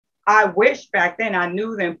I wish back then I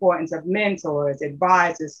knew the importance of mentors,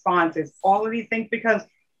 advisors, sponsors, all of these things, because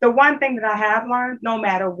the one thing that I have learned, no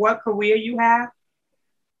matter what career you have,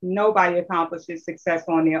 nobody accomplishes success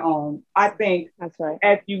on their own. I think That's right.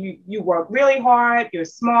 if you work really hard, you're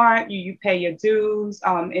smart, you pay your dues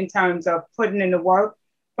in terms of putting in the work.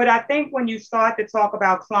 But I think when you start to talk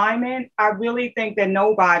about climate, I really think that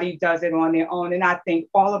nobody does it on their own. And I think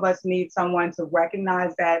all of us need someone to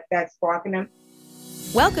recognize that spark in them.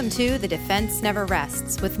 Welcome to The Defense Never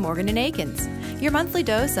Rests with Morgan and Akins, your monthly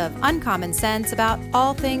dose of uncommon sense about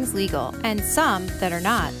all things legal and some that are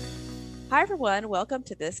not. Hi, everyone. Welcome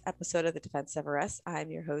to this episode of The Defense Never Rests.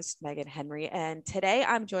 I'm your host, Megan Henry, and today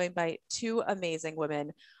I'm joined by two amazing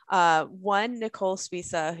women. One, Nicole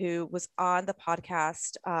Suisse, who was on the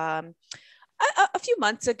podcast a few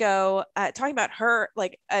months ago, talking about her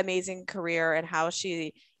amazing career and how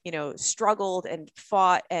she struggled and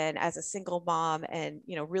fought and as a single mom and,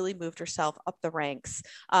 really moved herself up the ranks.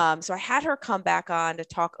 So I had her come back on to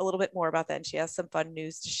talk a little bit more about that. And she has some fun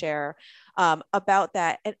news to share about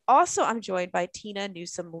that. And also I'm joined by Tina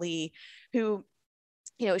Newsome-Lee, who,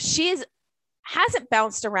 hasn't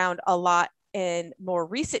bounced around a lot in more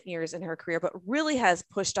recent years in her career, but really has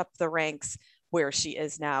pushed up the ranks where she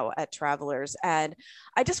is now at Travelers. And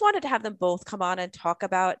I just wanted to have them both come on and talk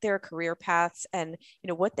about their career paths and,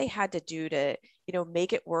 what they had to do to,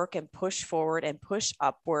 make it work and push forward and push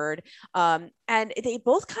upward. And they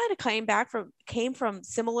both kind of came from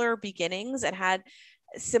similar beginnings and had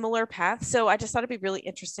similar paths. So I just thought it'd be really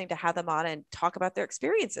interesting to have them on and talk about their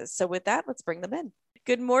experiences. So with that, let's bring them in.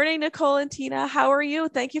 Good morning, Nicole and Tina. How are you?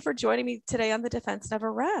 Thank you for joining me today on The Defense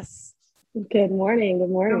Never Rests. Good morning. Good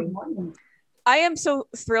morning. Good morning. I am so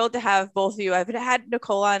thrilled to have both of you. I've had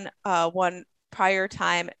Nicole on one prior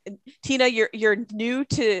time. Tina, you're new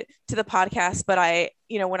to the podcast, but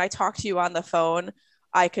when I talk to you on the phone,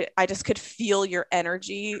 I just could feel your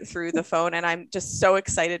energy through the phone, and I'm just so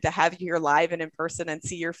excited to have you here live and in person and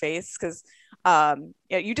see your face because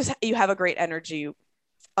you have a great energy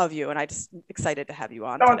of you, and I just excited to have you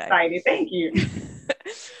on today. Excited, thank you.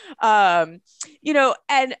 And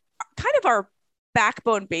kind of our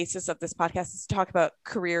backbone basis of this podcast is to talk about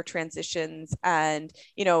career transitions and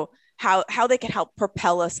how they can help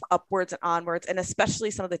propel us upwards and onwards, and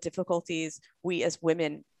especially some of the difficulties we as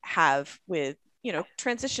women have with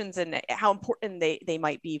transitions and how important they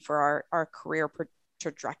might be for our career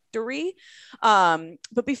trajectory.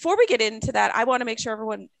 But before we get into that, I want to make sure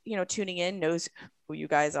everyone tuning in knows who you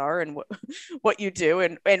guys are and what you do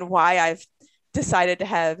and why I've decided to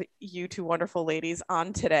have you two wonderful ladies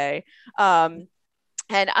on today.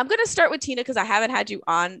 And I'm going to start with Tina because I haven't had you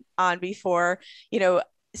on before.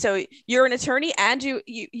 So you're an attorney and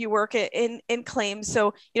you work in claims.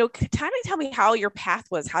 So kind of tell me how your path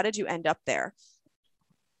was. How did you end up there?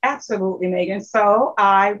 Absolutely, Megan. So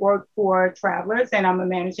I work for Travelers and I'm a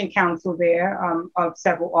managing counsel there of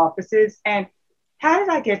several offices. And how did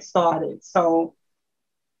I get started? So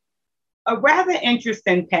a rather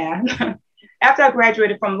interesting path. After I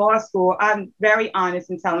graduated from law school, I'm very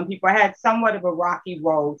honest in telling people I had somewhat of a rocky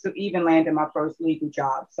road to even land in my first legal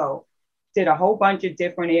job. So did a whole bunch of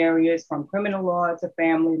different areas from criminal law to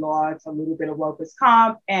family law to a little bit of workers'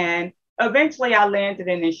 comp. And eventually I landed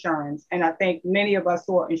in insurance. And I think many of us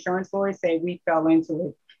who are insurance lawyers say we fell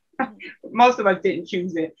into it. Most of us didn't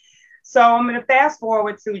choose it. So I'm going to fast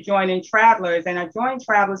forward to joining Travelers. And I joined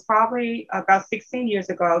Travelers probably about 16 years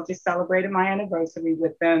ago, just celebrated my anniversary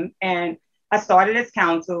with them. And I started as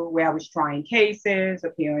counsel where I was trying cases,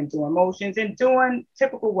 appearing, doing motions, and doing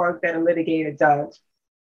typical work that a litigator does.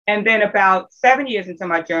 And then about 7 years into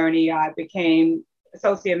my journey, I became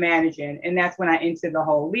associate manager. And that's when I entered the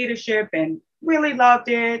whole leadership and really loved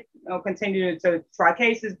it, continued to try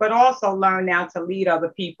cases, but also learned now to lead other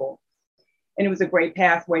people. And it was a great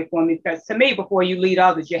pathway for me because to me, before you lead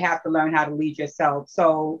others, you have to learn how to lead yourself.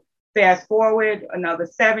 So fast forward another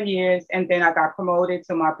 7 years, and then I got promoted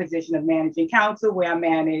to my position of managing counsel, where I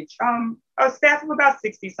manage a staff of about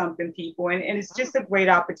 60-something people. And it's just a great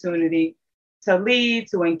opportunity to lead,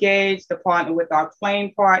 to engage, to partner with our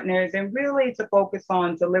claim partners, and really to focus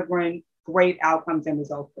on delivering great outcomes and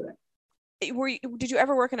results for them. Did you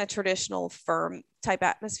ever work in a traditional firm type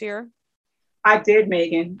atmosphere? I did,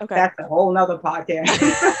 Megan. Okay. That's a whole nother podcast.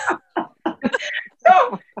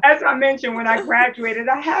 So as I mentioned, when I graduated,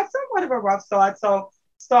 I had somewhat of a rough start. So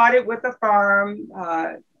started with a firm,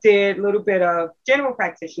 did a little bit of general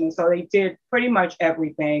practitioner. So they did pretty much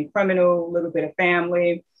everything, criminal, a little bit of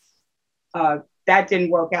family. That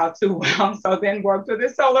didn't work out too well. So then worked with a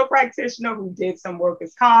solo practitioner who did some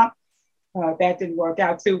workers' comp. That didn't work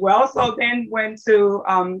out too well. So then went to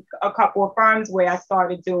a couple of firms where I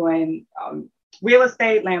started doing real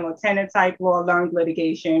estate, landlord tenant type law, learned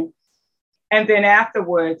litigation. And then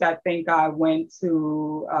afterwards, I think I went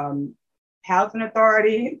to housing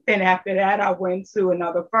authority. Then after that, I went to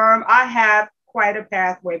another firm. I have quite a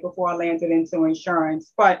pathway before I landed into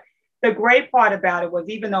insurance. But the great part about it was,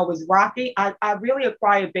 even though it was rocky, I really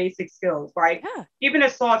acquired basic skills, right? Yeah. Even the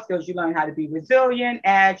soft skills, you learn how to be resilient,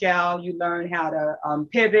 agile, you learn how to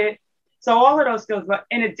pivot. So all of those skills, but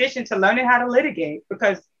in addition to learning how to litigate,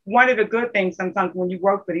 because one of the good things sometimes when you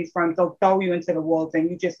work for these firms, they'll throw you into the wolves and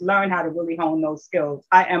you just learn how to really hone those skills.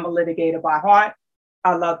 I am a litigator by heart.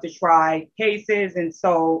 I love to try cases. And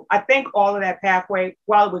so I think all of that pathway,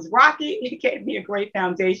 while it was rocky, it gave me a great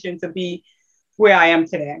foundation to be where I am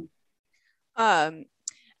today.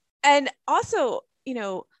 And also,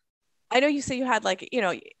 I know you say you had like,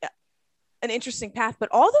 an interesting path, but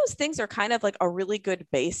all those things are kind of like a really good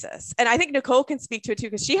basis. And I think Nicole can speak to it too,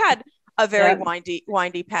 because she had a very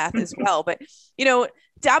windy path as well. But,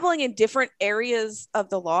 dabbling in different areas of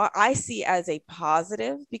the law, I see as a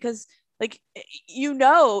positive, because like, you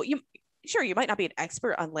might not be an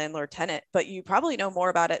expert on landlord tenant, but you probably know more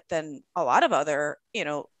about it than a lot of other,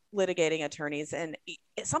 litigating attorneys, and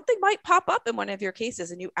something might pop up in one of your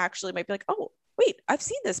cases and you actually might be like, oh, wait, I've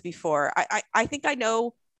seen this before. I think I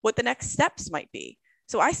know what the next steps might be.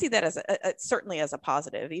 So I see that as certainly as a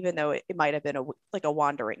positive, even though it might have been a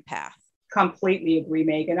wandering path. Completely agree,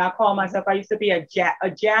 Megan. I used to be a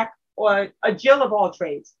jack or a Jill of all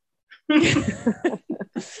trades. I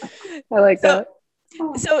like that.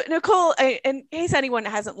 So Nicole, in case anyone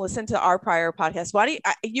hasn't listened to our prior podcast, why do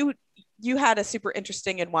you had a super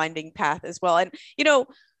interesting and winding path as well. And,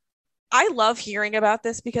 I love hearing about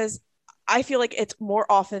this because I feel like it's more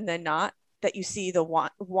often than not that you see the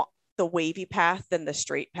wavy path than the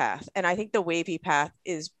straight path. And I think the wavy path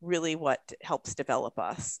is really what helps develop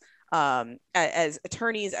us as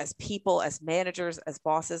attorneys, as people, as managers, as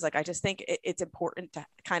bosses. Like, I just think it's important to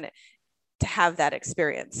kind of to have that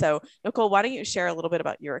experience. So Nicole, why don't you share a little bit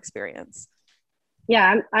about your experience?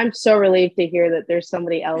 Yeah, I'm so relieved to hear that there's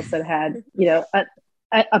somebody else that had,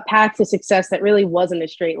 a path to success that really wasn't a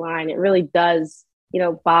straight line. It really does,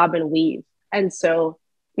 bob and weave. And so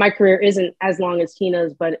my career isn't as long as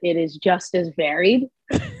Tina's, but it is just as varied.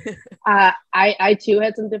 I too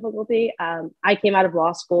had some difficulty. I came out of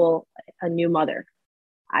law school a new mother.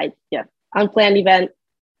 Unplanned event,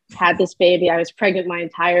 had this baby. I was pregnant my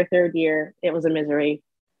entire third year. It was a misery.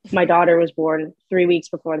 My daughter was born 3 weeks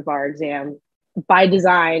before the bar exam, by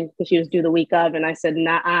design, because she was due the week of. And I said,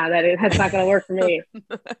 nah, that's not going to work for me.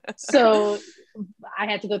 So I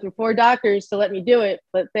had to go through 4 doctors to let me do it.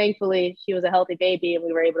 But thankfully, she was a healthy baby and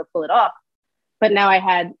we were able to pull it off. But now I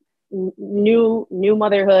had new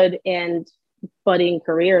motherhood and budding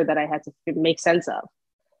career that I had to make sense of.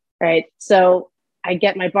 Right. So I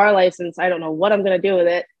get my bar license. I don't know what I'm going to do with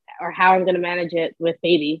it or how I'm going to manage it with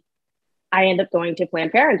baby. I end up going to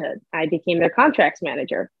Planned Parenthood. I became their contracts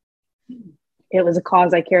manager. It was a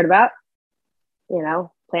cause I cared about.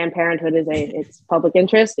 Planned Parenthood it's public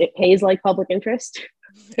interest. It pays like public interest.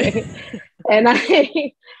 and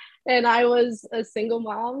I was a single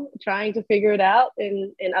mom trying to figure it out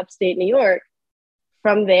in upstate New York.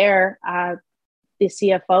 From there, the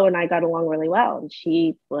CFO and I got along really well. And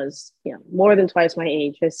she was, more than twice my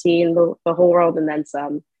age, has seen the whole world and then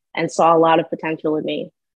some, and saw a lot of potential in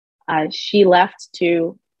me. She left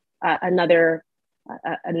to another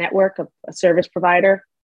a network of a service provider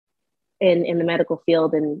in the medical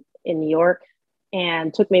field in New York,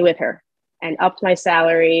 and took me with her and upped my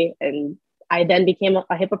salary. And I then became a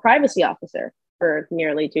HIPAA privacy officer for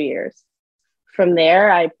nearly 2 years. From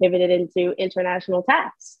there, I pivoted into international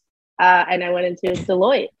tax, and I went into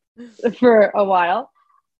Deloitte for a while.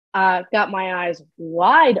 Got my eyes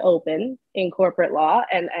wide open in corporate law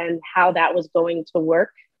and how that was going to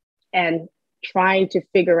work, and trying to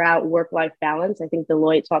figure out work-life balance. I think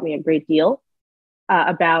Deloitte taught me a great deal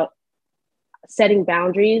about setting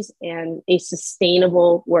boundaries and a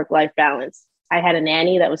sustainable work-life balance. I had a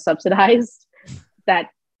nanny that was subsidized.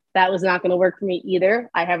 That was not going to work for me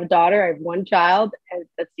either. I have a daughter. I have one child, and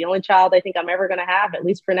that's the only child I think I'm ever going to have, at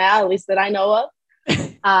least for now, at least that I know of.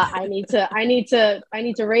 I need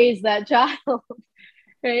to raise that child,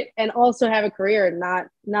 right? And also have a career, and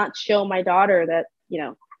not show my daughter that,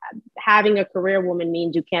 having a career woman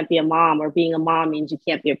means you can't be a mom, or being a mom means you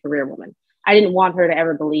can't be a career woman. I didn't want her to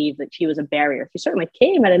ever believe that she was a barrier. She certainly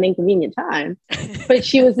came at an inconvenient time, but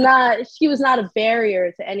she was not a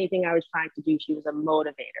barrier to anything I was trying to do. She was a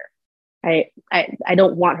motivator. I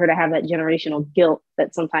don't want her to have that generational guilt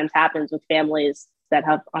that sometimes happens with families that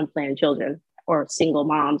have unplanned children or single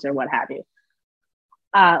moms or what have you.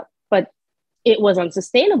 But it was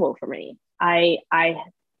unsustainable for me. I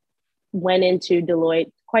went into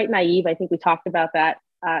Deloitte quite naive. I think we talked about that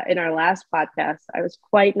in our last podcast. I was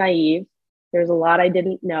quite naive. There's a lot I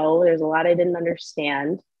didn't know. There's a lot I didn't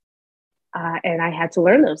understand. And I had to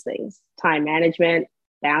learn those things: time management,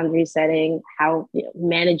 boundary setting, how, you know,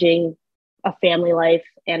 managing a family life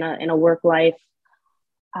and a work life,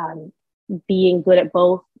 being good at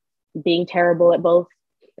both, being terrible at both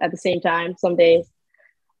at the same time some days.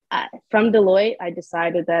 From Deloitte, I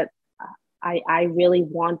decided that I really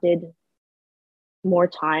wanted more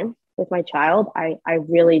time with my child. I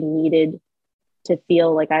really needed to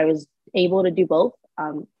feel like I was able to do both.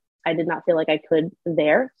 I did not feel like I could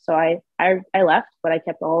there. So I left, but I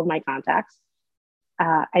kept all of my contacts.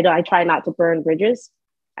 I try not to burn bridges.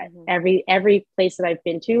 Every place that I've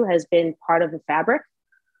been to has been part of the fabric.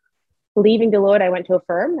 Leaving Deloitte, I went to a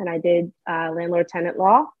firm and I did landlord tenant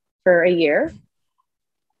law for a year.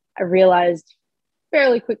 I realized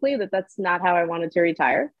fairly quickly that that's not how I wanted to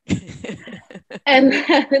retire. and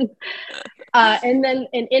then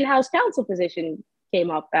an in-house counsel position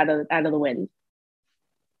came up out of the wind.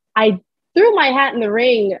 I threw my hat in the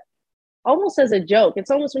ring almost as a joke.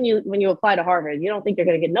 It's almost when you apply to Harvard, you don't think you're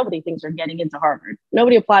going to get, nobody thinks they're getting into Harvard.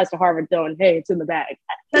 Nobody applies to Harvard going, hey, it's in the bag.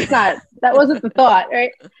 That wasn't the thought,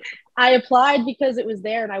 right? I applied because it was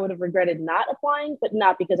there and I would have regretted not applying, but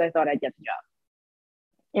not because I thought I'd get the job.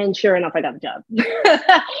 And sure enough, I got the job.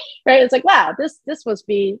 Right? It's like, wow, this must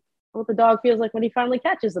be what the dog feels like when he finally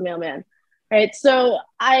catches the mailman. Right? So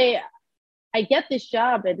I get this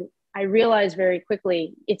job and I realized very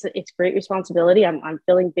quickly it's great responsibility. I'm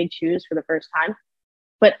filling big shoes for the first time.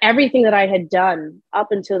 But everything that I had done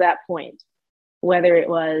up until that point, whether it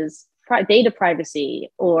was data privacy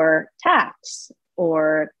or tax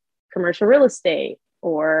or commercial real estate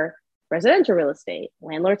or residential real estate,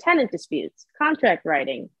 landlord-tenant disputes, contract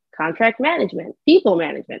writing, contract management, people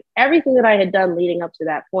management, everything that I had done leading up to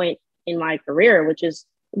that point in my career, which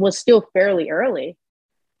was still fairly early,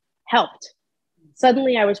 helped.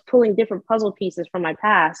 Suddenly I was pulling different puzzle pieces from my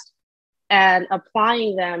past and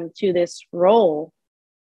applying them to this role.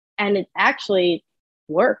 And it actually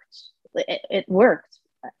worked. It worked.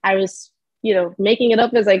 I was, making it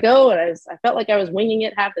up as I go. And I felt like I was winging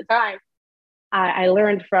it half the time. I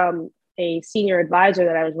learned from a senior advisor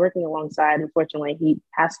that I was working alongside. Unfortunately, he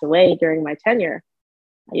passed away during my tenure.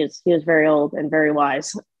 He was very old and very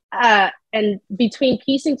wise. And between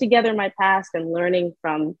piecing together my past and learning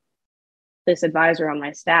from this advisor on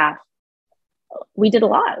my staff, we did a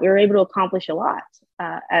lot. We were able to accomplish a lot.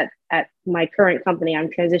 At my current company, I'm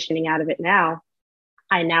transitioning out of it now.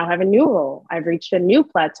 I now have a new role. I've reached a new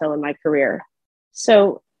plateau in my career.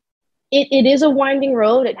 So it is a winding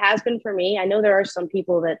road. It has been for me. I know there are some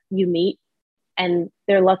people that you meet and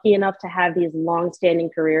they're lucky enough to have these long-standing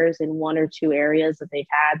careers in one or two areas that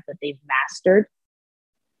they've mastered.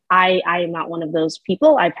 I am not one of those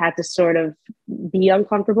people. I've had to sort of be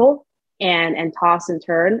uncomfortable and toss and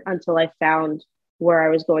turn until I found where I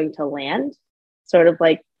was going to land. Sort of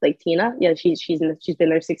like Tina. Yeah, she's been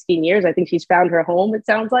there 16 years. I think she's found her home, it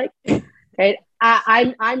sounds like. Right.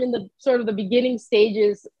 I'm in the sort of the beginning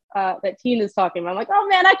stages that Tina's talking about. I'm like, oh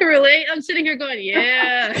man, I can relate. I'm sitting here going,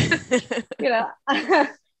 yeah.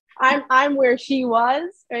 I'm where she was,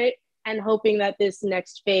 right? And hoping that this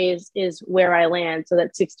next phase is where I land so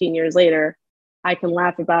that 16 years later, I can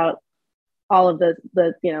laugh about all of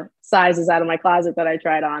the sizes out of my closet that I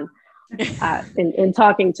tried on in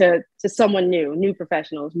talking to someone new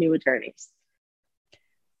professionals, new attorneys.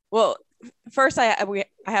 Well, first I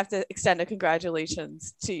have to extend a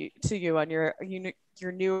congratulations to you on your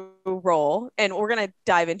new role, and we're going to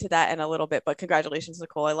dive into that in a little bit, but congratulations,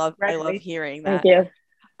 Nicole. I love hearing that. Thank you.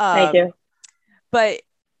 Thank you. But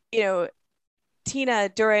Tina,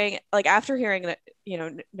 after hearing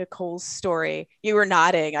Nicole's story, you were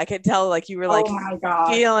nodding. I could tell you were oh my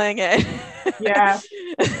God, feeling it. Yeah.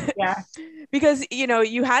 Because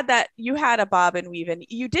you had a bob and weave, and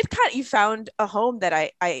you found a home that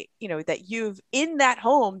I that you've in that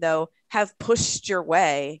home though have pushed your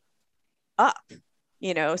way up.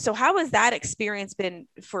 So how has that experience been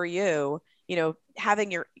for you?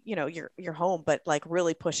 Having your home, but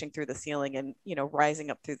really pushing through the ceiling and rising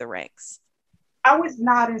up through the ranks. I was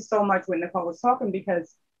nodding so much when Nicole was talking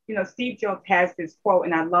because, Steve Jobs has this quote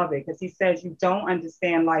and I love it because he says, you don't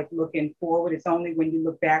understand life looking forward. It's only when you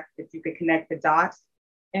look back that you can connect the dots.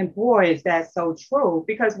 And boy, is that so true,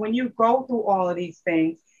 because when you go through all of these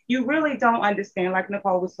things, you really don't understand, like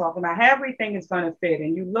Nicole was talking about, how everything is going to fit.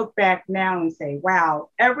 And you look back now and say, wow,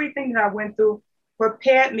 everything that I went through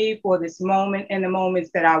prepared me for this moment and the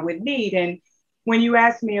moments that I would need. And when you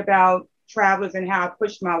ask me about travelers and how I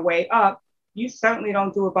pushed my way up, you certainly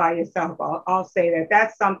don't do it by yourself. I'll say that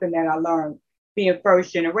that's something that I learned being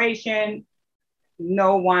first generation,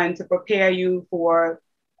 no one to prepare you for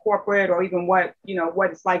corporate or even what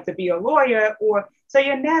it's like to be a lawyer. Or so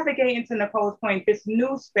you're navigating, to Nicole's point, this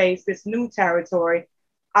new space, this new territory.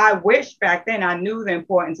 I wish back then I knew the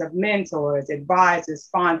importance of mentors, advisors,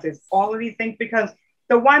 sponsors, all of these things, because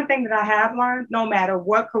the one thing that I have learned, no matter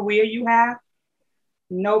what career you have,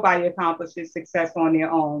 nobody accomplishes success on their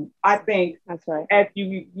own. I think that's right. If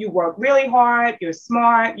you work really hard, you're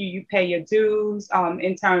smart, you pay your dues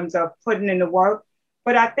in terms of putting in the work.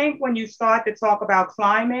 But I think when you start to talk about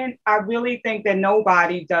climate, I really think that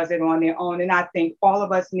nobody does it on their own. And I think all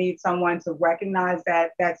of us need someone to recognize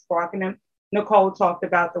that spark in them. Nicole talked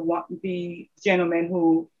about the gentleman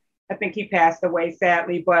who, I think he passed away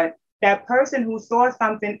sadly, but that person who saw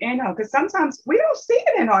something in her, because sometimes we don't see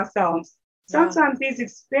it in ourselves. Sometimes these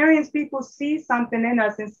experienced people see something in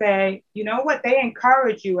us and say, you know what, they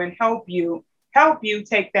encourage you and help you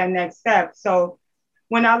take that next step. So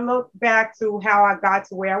when I look back to how I got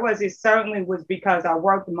to where I was, it certainly was because I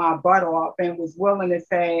worked my butt off and was willing to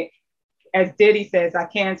say, as Diddy says, I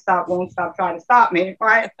can't stop, won't stop, try to stop me,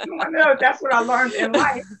 right? No, that's what I learned in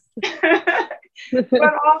life.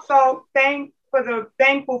 But also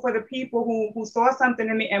thankful for the people who saw something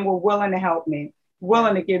in me and were willing to help me,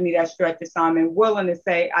 willing to give me that stretch assignment, willing to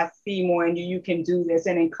say, I see more in you, you can do this,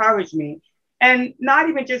 and encourage me. And not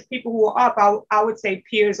even just people who are up, I would say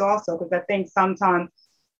peers also, because I think sometimes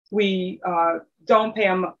we don't pay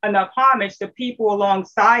them enough homage to people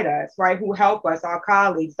alongside us, right, who help us, our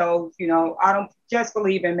colleagues. Those, I don't just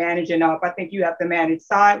believe in managing up. I think you have to manage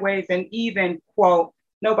sideways and even, quote,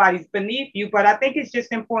 nobody's beneath you. But I think it's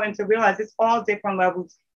just important to realize it's all different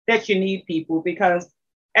levels that you need people, because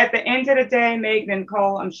at the end of the day, Megan and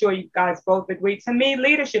Cole, I'm sure you guys both agree, to me,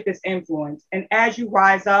 leadership is influence. And as you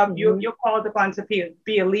rise up, you're called upon to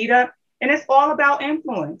be a leader, and it's all about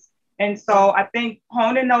influence. And so I think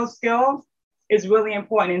honing those skills is really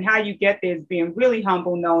important. And how you get there is being really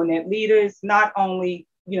humble, knowing that leaders not only,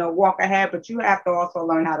 walk ahead, but you have to also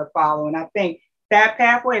learn how to follow. And I think that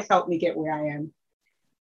pathway has helped me get where I am.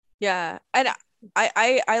 Yeah. And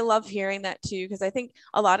I love hearing that too, because I think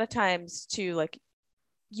a lot of times too, like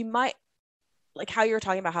you might, like how you were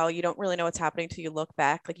talking about how you don't really know what's happening till you look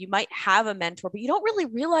back. Like you might have a mentor, but you don't really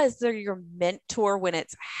realize they're your mentor when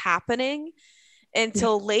it's happening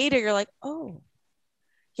until later. You're like, oh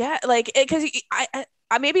yeah, like because I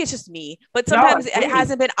maybe it's just me, but sometimes it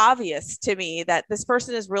hasn't been obvious to me that this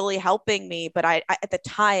person is really helping me, but I at the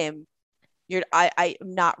time I'm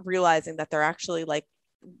not realizing that they're actually like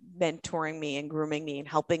mentoring me and grooming me and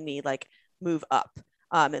helping me like move up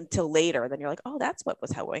until later. Then you're like, oh, that's what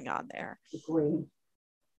was going on there.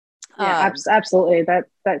 Yeah, absolutely.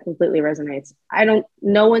 That completely resonates.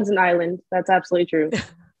 No one's an island. That's absolutely true.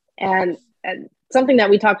 and something that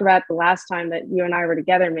we talked about the last time that you and I were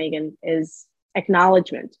together, Megan, is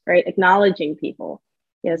acknowledgement, right? Acknowledging people.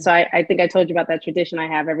 Yeah. So I think I told you about that tradition I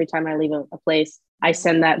have every time I leave a place. I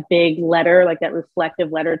send that big letter, like that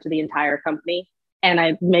reflective letter to the entire company. And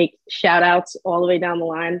I make shout outs all the way down the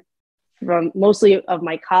line from mostly of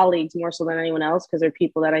my colleagues, more so than anyone else, because they're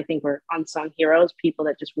people that I think were unsung heroes, people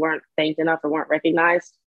that just weren't thanked enough or weren't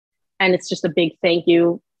recognized. And it's just a big thank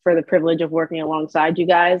you for the privilege of working alongside you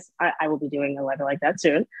guys. I will be doing a letter like that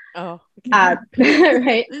soon. Oh,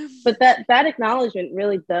 right. But that acknowledgement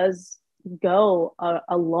really does go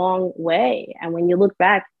a long way. And when you look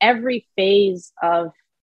back, every phase of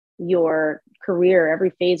your career,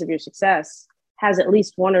 every phase of your success has at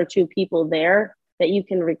least one or two people there that you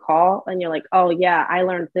can recall. And you're like, oh yeah, I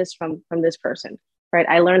learned this from this person, right?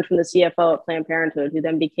 I learned from the CFO at Planned Parenthood, who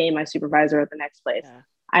then became my supervisor at the next place. Yeah.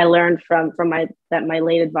 I learned from my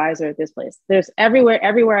late advisor at this place. There's everywhere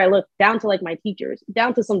I look, down to like my teachers,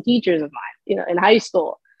 down to some teachers of mine, in high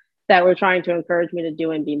school that were trying to encourage me to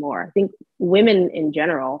do and be more. I think women in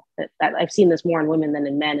general, that I've seen this more in women than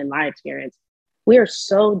in men in my experience, we are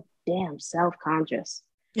so damn self-conscious.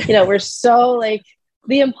 We're so like,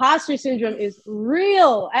 the imposter syndrome is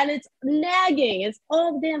real and it's nagging. It's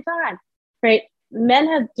all the damn time, right? Men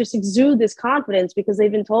have just exude this confidence because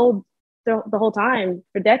they've been told the whole time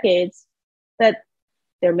for decades that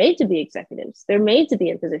they're made to be executives. They're made to be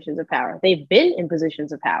in positions of power. They've been in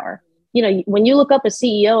positions of power. When you look up a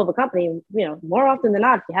CEO of a company, more often than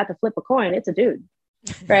not, if you have to flip a coin, it's a dude,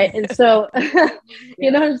 right? And so,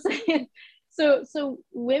 you know what I'm saying? So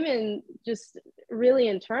women just really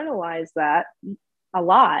internalize that a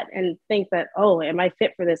lot and think that, oh, am I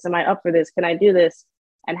fit for this? Am I up for this? Can I do this?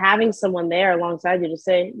 And having someone there alongside you to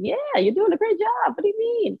say, yeah, you're doing a great job. What do you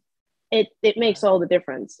mean? It makes all the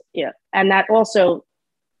difference. Yeah. And that also,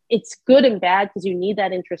 it's good and bad because you need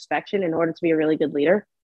that introspection in order to be a really good leader.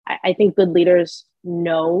 I think good leaders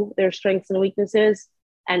know their strengths and weaknesses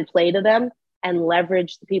and play to them and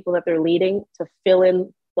leverage the people that they're leading to fill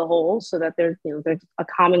in the holes so that there's a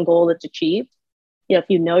common goal that's achieved. If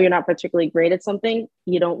you know you're not particularly great at something,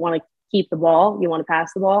 you don't want to keep the ball, you want to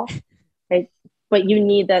pass the ball. Right? But you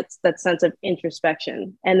need that sense of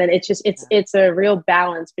introspection. And then it's a real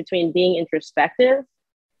balance between being introspective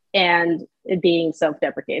and it being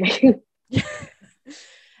self-deprecating.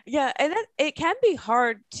 Yeah, and it can be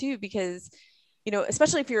hard too, because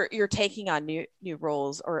especially if you're taking on new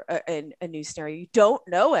roles or a new scenario, you don't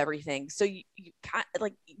know everything, so you can't,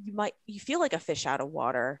 like, you feel like a fish out of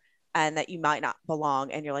water, and that you might not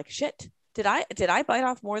belong, and you're like, shit, did I bite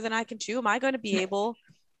off more than I can chew? Am I going to be able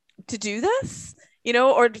to do this?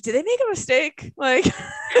 Or did they make a mistake? Like,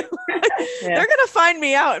 they're gonna find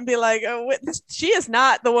me out and be like, oh, she is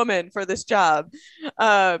not the woman for this job.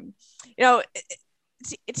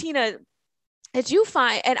 Tina, did you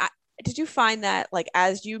find that, like,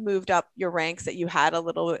 as you moved up your ranks, that you had a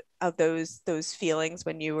little of those feelings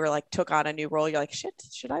when you were like took on a new role? You're like, shit,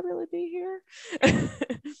 should I really be here?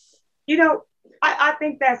 I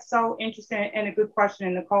think that's so interesting and a good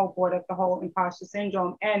question. Nicole brought up the whole imposter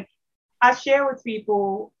syndrome. And I share with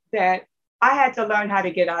people that I had to learn how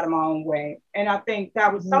to get out of my own way. And I think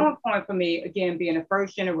that was so important for me, again, being a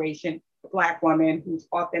first generation Black woman who's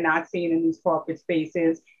often not seen in these corporate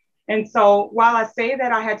spaces. And so while I say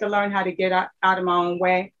that I had to learn how to get out of my own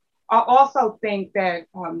way, I also think that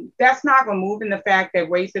that's not removing the fact that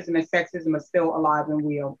racism and sexism are still alive and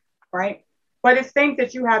real, right? But it's things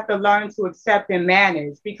that you have to learn to accept and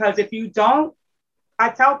manage, because if you don't, I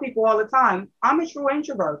tell people all the time, I'm a true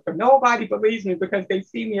introvert, but nobody believes me because they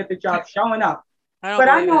see me at the job showing up. But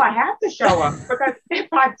I know I have to show up, because if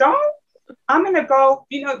I don't, I'm going to go,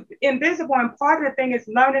 invisible. And part of the thing is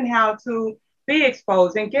learning how to be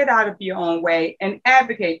exposed and get out of your own way and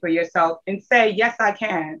advocate for yourself and say, yes, I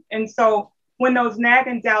can. And so when those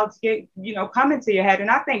nagging doubts get, come into your head,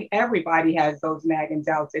 and I think everybody has those nagging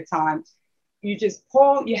doubts at times, you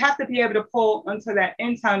have to be able to pull into that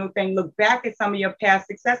internal thing, look back at some of your past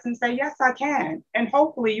success and say, yes, I can. And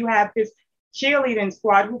hopefully you have this cheerleading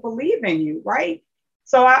squad who believe in you, right?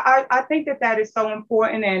 So I think that is so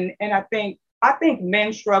important. And I think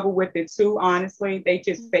men struggle with it too, honestly. They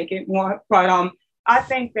just fake it more. But I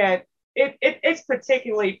think that it's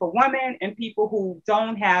particularly for women and people who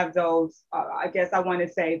don't have those, I guess I want to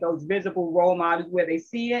say, those visible role models where they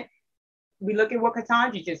see it. We look at what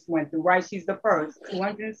Ketanji just went through, right? She's the first.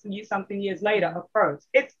 200-something years later, a first.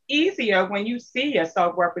 It's easier when you see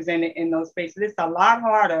yourself represented in those spaces. It's a lot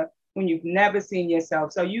harder when you've never seen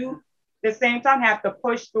yourself. So you, at the same time, have to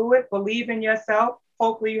push through it, believe in yourself.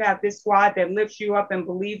 Hopefully you have this squad that lifts you up and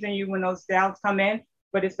believes in you when those doubts come in,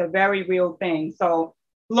 but it's a very real thing. So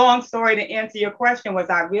long story to answer your question was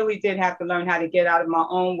I really did have to learn how to get out of my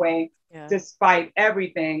own way despite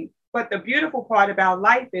everything. But the beautiful part about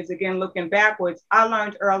life is, again, looking backwards, I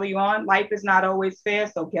learned early on, life is not always fair.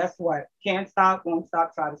 So guess what? Can't stop, won't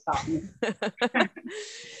stop, try to stop me.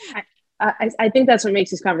 I think that's what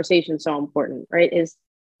makes these conversations so important, right? Is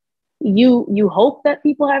you hope that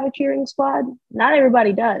people have a cheering squad. Not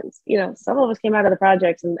everybody does. Some of us came out of the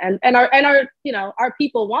projects and our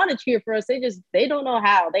people want to cheer for us. They don't know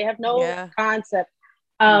how. They have no concept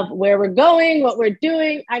of where we're going, what we're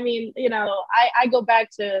doing. I mean, I go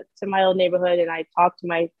back to my old neighborhood and I talk to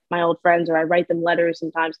my old friends, or I write them letters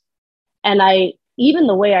sometimes. And even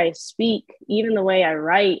the way I speak, even the way I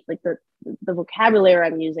write, like the vocabulary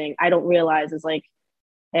I'm using, I don't realize is like,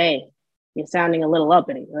 hey, you're sounding a little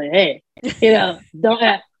uppity. Like, hey,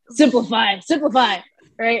 don't simplify,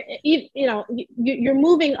 right? You're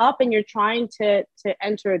moving up and you're trying to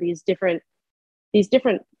enter these different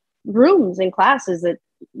rooms and classes that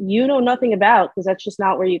you know nothing about, because that's just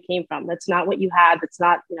not where you came from. That's not what you had. That's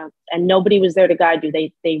not, and nobody was there to guide you.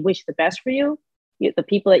 They wish the best for you. The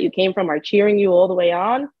people that you came from are cheering you all the way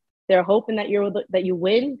on. They're hoping that you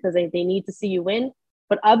win because they need to see you win.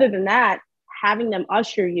 But other than that, having them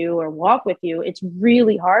usher you or walk with you, it's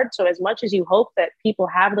really hard. So as much as you hope that people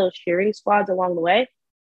have those cheering squads along the way,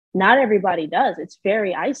 not everybody does. It's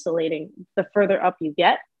very isolating the further up you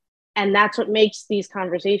get. And that's what makes these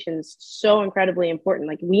conversations so incredibly important.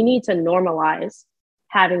 Like, we need to normalize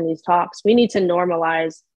having these talks. We need to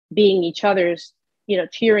normalize being each other's,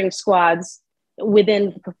 cheering squads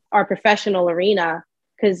within our professional arena,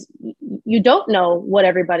 because you don't know what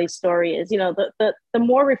everybody's story is. The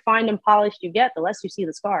more refined and polished you get, the less you see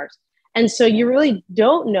the scars. And so you really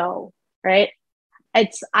don't know, right?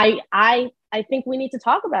 It's I think we need to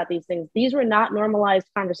talk about these things. These were not normalized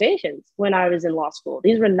conversations when I was in law school.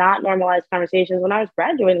 These were not normalized conversations when I was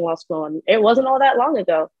graduating law school. And it wasn't all that long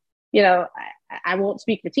ago. You know, I won't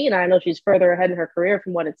speak for Tina. I know she's further ahead in her career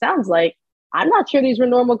from what it sounds like. I'm not sure these were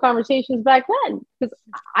normal conversations back then, because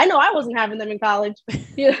I know I wasn't having them in college.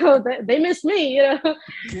 You know, they missed me, you know.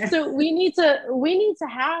 So we need to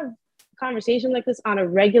have conversations like this on a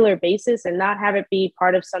regular basis and not have it be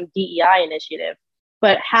part of some DEI initiative,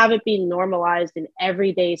 but have it be normalized in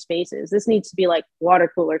everyday spaces. This needs to be like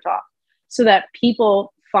water cooler talk, so that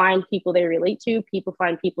people find people they relate to, people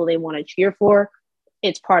find people they want to cheer for.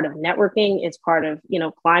 It's part of networking. It's part of, you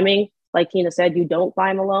know, climbing. Like Tina said, you don't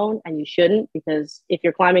climb alone, and you shouldn't, because if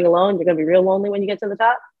you're climbing alone, you're going to be real lonely when you get to the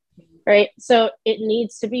top, right? So it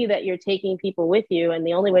needs to be that you're taking people with you. And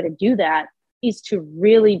the only way to do that is to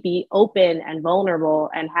really be open and vulnerable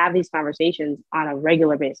and have these conversations on a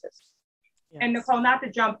regular basis. Yes. And Nicole, not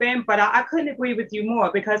to jump in, but I couldn't agree with you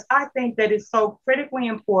more, because I think that it's so critically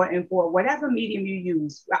important for whatever medium you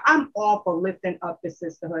use. I'm all for lifting up the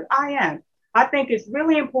sisterhood. I am. I think it's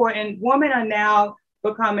really important. Women are now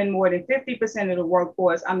becoming more than 50% of the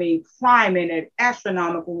workforce. I mean, climbing at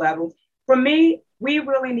astronomical levels. For me, we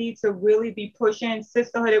really need to really be pushing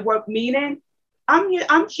sisterhood at work, meaning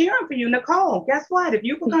I'm cheering for you, Nicole. Guess what? If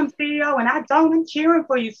you become CEO and I don't, I'm cheering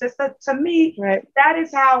for you, sister. To me, right, that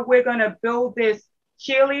is how we're going to build this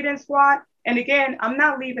cheerleading squad. And again, I'm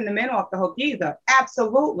not leaving the men off the hook either.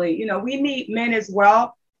 Absolutely. You know, we need men as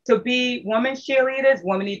well to be women's cheerleaders.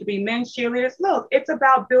 Women need to be men's cheerleaders. Look, it's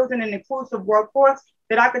about building an inclusive workforce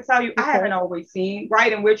that I could tell you I haven't always seen,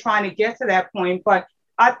 right? And we're trying to get to that point. But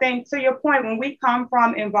I think, to your point, when we come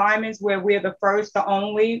from environments where we're the first, the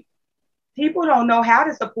only, people don't know how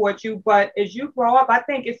to support you. But as you grow up, I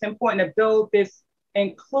think it's important to build this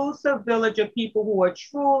inclusive village of people who are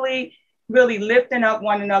truly, really lifting up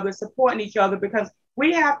one another, supporting each other, because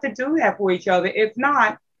we have to do that for each other. If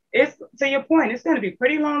not, it's, to your point, it's going to be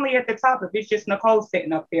pretty lonely at the top if it's just Nicole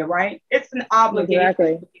sitting up there, right? It's an obligation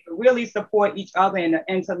to really support each other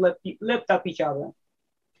and to lift up each other.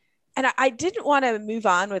 And I didn't want to move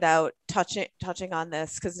on without touching on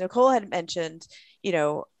this, because Nicole had mentioned, you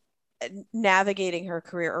know, navigating her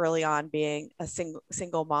career early on, being a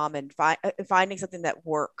single mom, and finding something that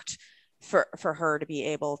worked for her to be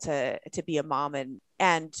able to be a mom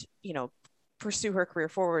and you know, pursue her career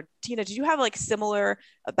forward. Tina, did you have like similar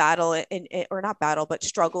battle or not battle, but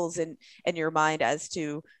struggles in your mind as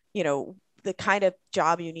to, you know, the kind of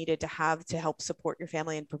job you needed to have to help support your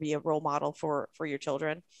family and be a role model for your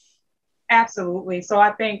children? Absolutely. So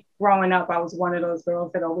I think growing up, I was one of those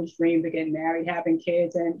girls that always dreamed of getting married, having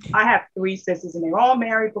kids. And I have 3 sisters and they're all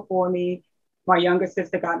married before me. My younger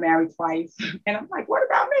sister got married twice. And I'm like, what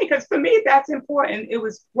about me? Because for me, that's important. It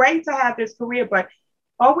was great to have this career, but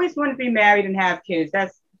always want to be married and have kids.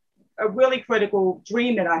 That's a really critical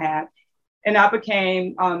dream that I had. And I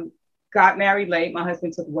became, got married late. My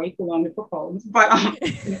husband took way too long to propose, but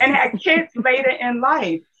and had kids later in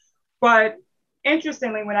life. But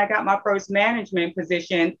interestingly, when I got my first management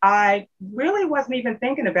position, I really wasn't even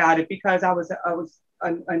thinking about it, because I was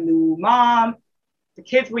a new mom. The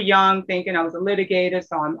kids were young, thinking I was a litigator,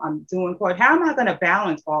 so I'm doing court. How am I going to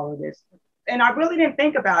balance all of this? And I really didn't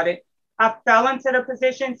think about it. I fell into the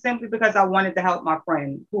position simply because I wanted to help my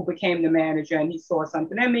friend who became the manager, and he saw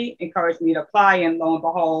something in me, encouraged me to apply, and lo and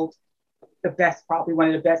behold, probably one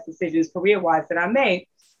of the best decisions career-wise that I made.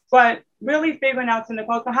 But really figuring out, to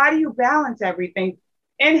Nicole, so how do you balance everything?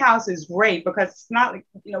 In-house is great because it's not like,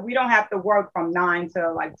 you know, we don't have to work from 9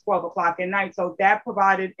 to like 12 o'clock at night. So that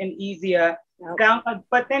provided an easier balance.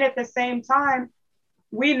 But then at the same time,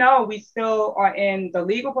 we know we still are in the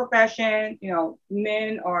legal profession. You know,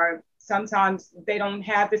 men are sometimes, they don't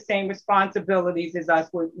have the same responsibilities as us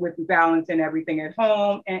with balancing everything at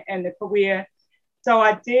home and the career. So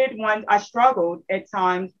I struggled at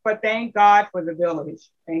times, but thank God for the village.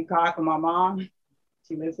 Thank God for my mom.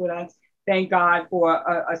 She lives with us. Thank God for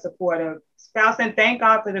a supportive spouse, and thank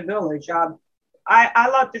God for the village. I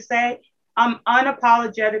love to say I'm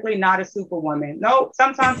unapologetically not a superwoman. No,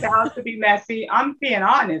 sometimes the house could be messy. I'm being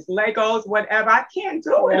honest, Legos, whatever. I can't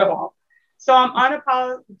do it all. So I'm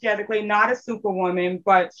unapologetically not a superwoman,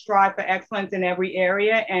 but strive for excellence in every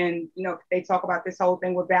area. And, you know, they talk about this whole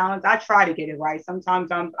thing with balance. I try to get it right. Sometimes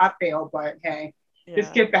I fail, but hey,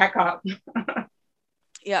 just get back up.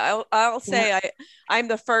 Yeah, I'll say I'm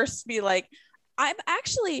the first to be like, I'm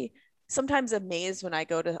actually sometimes amazed when I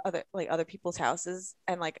go to other people's houses,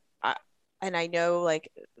 and like, I know,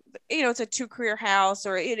 like, you know, it's a 2-career house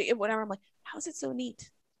or whatever. I'm like, how is it so neat?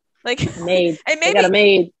 Like, maid. And maybe they got a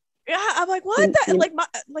maid. I'm like, what?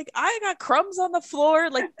 I got crumbs on the floor,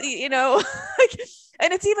 like, like,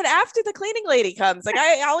 and it's even after the cleaning lady comes. Like,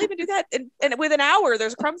 I'll even do that, and within an hour,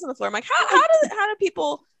 there's crumbs on the floor. I'm like, how do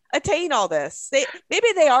people attain all this? Maybe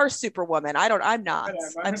they are superwoman. I'm not.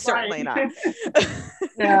 Whatever. I'm certainly not.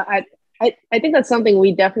 No, I think that's something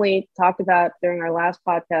we definitely talked about during our last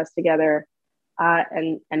podcast together,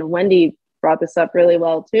 and Wendy brought this up really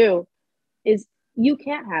well too. Is you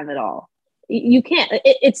can't have it all. You can't.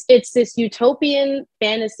 It's this utopian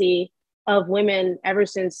fantasy of women ever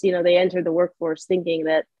since they entered the workforce, thinking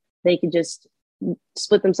that they could just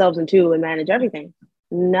split themselves in two and manage everything.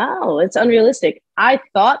 No, it's unrealistic. I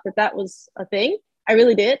thought that was a thing. I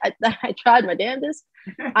really did. I tried my damnedest.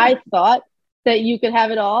 I thought that you could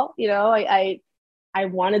have it all. I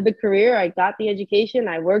wanted the career. I got the education.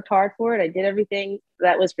 I worked hard for it. I did everything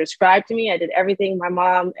that was prescribed to me. I did everything my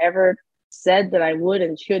mom ever said that I would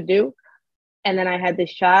and should do. And then I had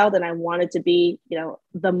this child, and I wanted to be,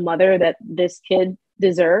 the mother that this kid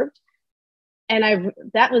deserved. And I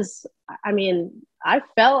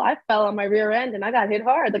fell on my rear end, and I got hit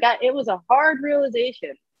hard. It was a hard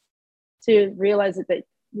realization to realize that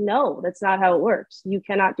no, that's not how it works. You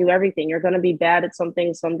cannot do everything. You're going to be bad at some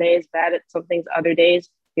things some days, bad at some things other days.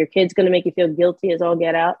 Your kid's going to make you feel guilty as all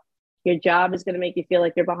get out. Your job is going to make you feel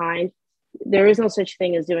like you're behind. There is no such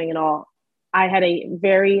thing as doing it all. I had a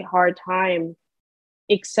very hard time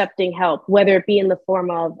accepting help, whether it be in the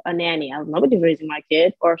form of a nanny. Nobody's raising my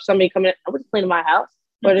kid, or somebody coming in, nobody's cleaning my house.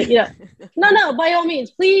 Or no, by all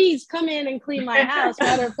means, please come in and clean my house.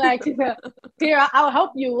 Matter of fact, here, I'll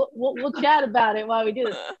help you. We'll chat about it while we do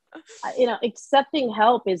this. Accepting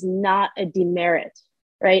help is not a demerit,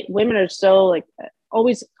 right? Women are so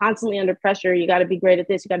always constantly under pressure. You got to be great at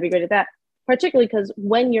this. You got to be great at that. Particularly because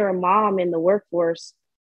when you're a mom in the workforce,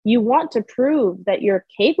 you want to prove that you're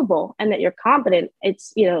capable and that you're competent.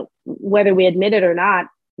 It's, whether we admit it or not,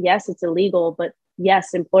 yes, it's illegal, but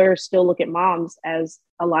yes, employers still look at moms as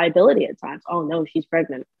a liability at times. Oh no, she's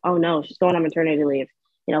pregnant. Oh no, she's going on maternity leave.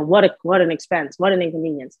 What an expense, what an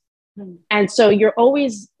inconvenience. And so you're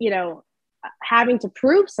always, having to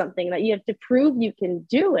prove something, that you have to prove you can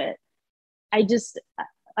do it. I just,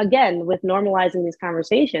 again, with normalizing these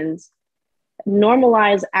conversations,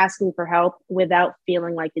 normalize asking for help without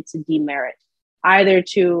feeling like it's a demerit, either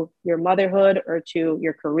to your motherhood or to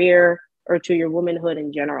your career or to your womanhood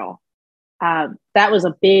in general. That was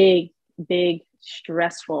a big, big,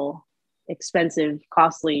 stressful, expensive,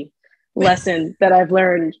 costly lesson that I've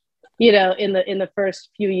learned, in the first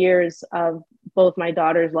few years of both my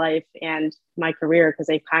daughter's life and my career, because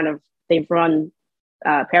they've run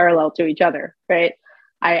parallel to each other, right?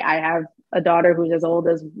 I have a daughter who's as old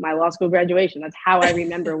as my law school graduation. That's how I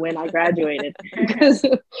remember when I graduated, because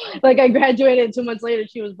I graduated 2 months later,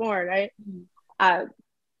 she was born, right?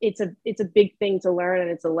 It's a big thing to learn, and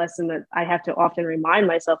it's a lesson that I have to often remind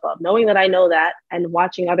myself of, knowing that I know that, and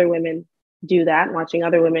watching other women do that, and watching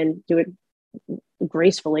other women do it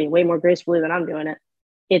gracefully, way more gracefully than I'm doing it.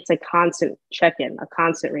 It's a constant check-in, a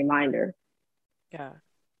constant reminder. Yeah.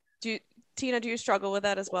 Tina, do you struggle with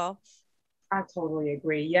that as well? I totally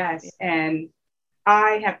agree. Yes. And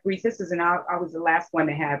I have 3 sisters, and I was the last one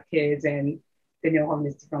to have kids, and on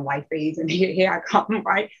this different life phase, and here I come,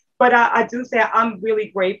 right? But I do say I'm really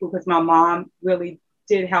grateful, because my mom really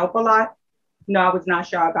did help a lot. I was not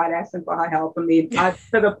shy about asking for her help. I mean, to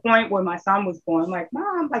the point where my son was born, I'm like,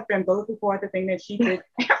 Mom, the umbilical cord, the thing that she did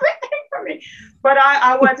everything for me. But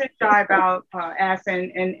I wasn't shy about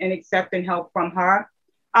asking and accepting help from her.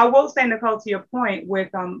 I will say, Nicole, to your point, with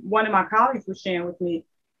one of my colleagues was sharing with me,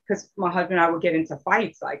 because my husband and I would get into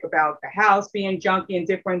fights, about the house being junky and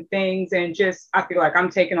different things. And just, I feel like I'm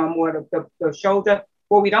taking on more of the shoulder.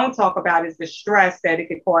 What we don't talk about is the stress that it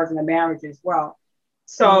could cause in the marriage as well.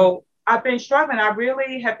 So I've been struggling. I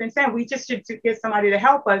really have been saying we just should get somebody to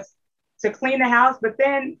help us to clean the house. But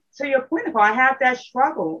then, to your point, Nicole, I have that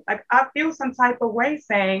struggle. I feel some type of way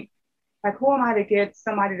saying, who am I to get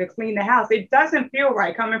somebody to clean the house? It doesn't feel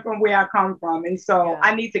right coming from where I come from. And so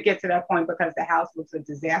I need to get to that point, because the house looks a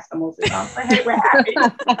disaster most of the time. But hey, we're happy.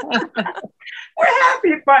 We're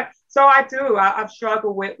happy. But so I do. I've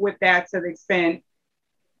struggled with that to the extent,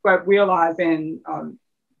 but realizing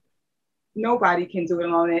nobody can do it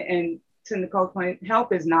alone. And to Nicole's point,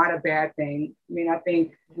 help is not a bad thing. I mean, I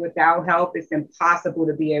think without help, it's impossible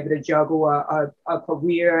to be able to juggle a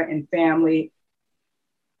career and family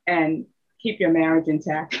and keep your marriage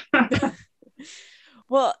intact.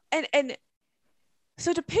 Well, and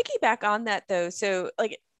so to piggyback on that though, so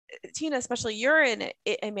Tina, especially you're in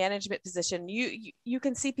a management position, you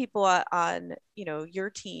can see people on your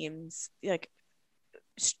teams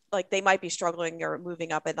like they might be struggling or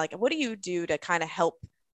moving up, and like, what do you do to kind of help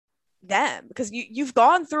them? Because you've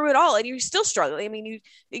gone through it all and you're still struggling. I mean,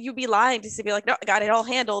 you'd be lying to be like, no, I got it all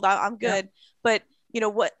handled, I'm good. Yeah.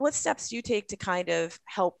 But what steps do you take to kind of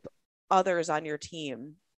help others on your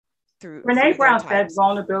team through Brown said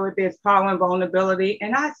vulnerability is power and vulnerability,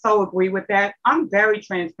 and I so agree with that. I'm very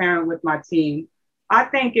transparent with my team. I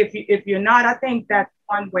think if you're not, I think that's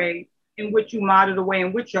one way in which you model the way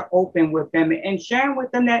in which you're open with them and sharing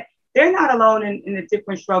with them that they're not alone in the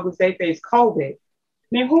different struggles they face. COVID. I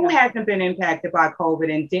mean, who hasn't been impacted by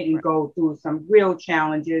COVID and didn't go through some real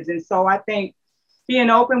challenges? And so I think being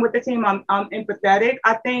open with the team, I'm empathetic.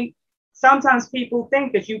 I think sometimes people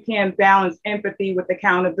think that you can balance empathy with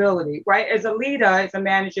accountability, right? As a leader, as a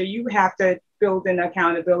manager, you have to build in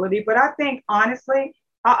accountability. But I think, honestly,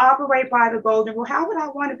 I operate by the golden rule. How would I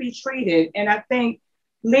want to be treated? And I think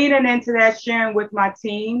leaning into that, sharing with my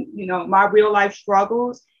team, my real life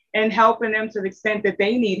struggles and helping them to the extent that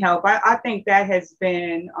they need help. I think that has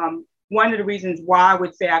been one of the reasons why I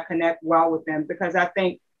would say I connect well with them, because I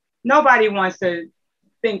think nobody wants to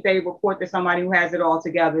think they report to somebody who has it all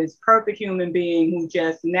together. It's perfect human being who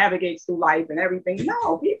just navigates through life and everything.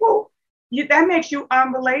 No, people, that makes you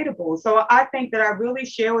unrelatable. So I think that I really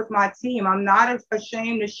share with my team. I'm not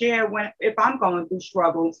ashamed to share if I'm going through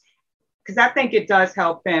struggles, because I think it does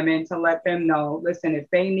help them, and to let them know, listen, if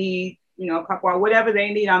they need, a couple, whatever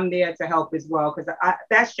they need, I'm there to help as well. Because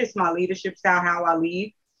that's just my leadership style, how I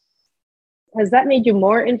lead. Has that made you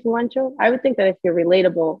more influential? I would think that if you're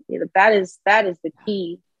relatable, that is the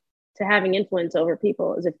key to having influence over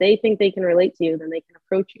people, is if they think they can relate to you, then they can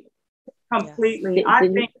approach you. Completely. Yes. I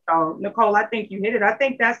think so. Nicole, I think you hit it. I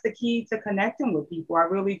think that's the key to connecting with people. I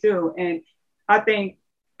really do. And I think,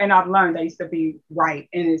 and I've learned, I used to be right.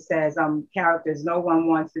 And it says characters, no one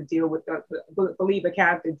wants to deal with believe a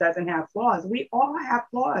character doesn't have flaws. We all have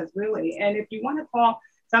flaws, really. And if you want to call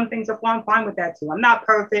some things a flaw, I'm fine with that too. I'm not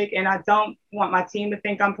perfect, and I don't want my team to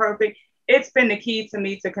think I'm perfect. It's been the key to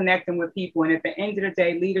me to connecting with people. And at the end of the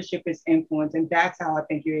day, leadership is influence. And that's how I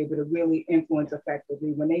think you're able to really influence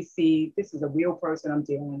effectively, when they see this is a real person I'm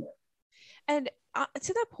dealing with. And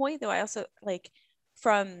to that point, though, I also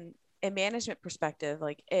from a management perspective,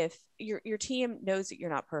 like if your team knows that you're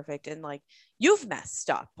not perfect and like you've messed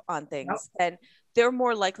up on things, then they're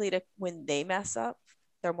more likely to, when they mess up,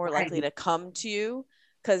 they're more likely to come to you,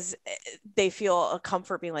 because they feel a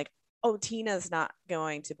comfort being like, oh, Tina's not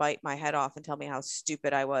going to bite my head off and tell me how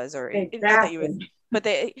stupid I was, or but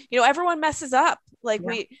they, everyone messes up. Like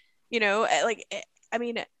I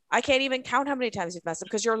mean, I can't even count how many times you've messed up,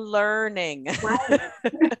 because you're learning. Right.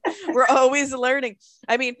 We're always learning.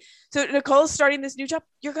 I mean, so Nicole's starting this new job.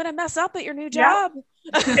 You're going to mess up at your new job.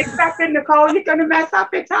 Exactly, Nicole. You're going to mess up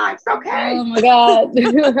at times. Okay. Oh my God.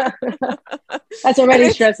 That's already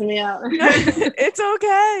stressing me out. It's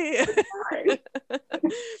okay.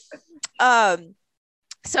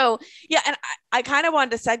 So yeah, and I kind of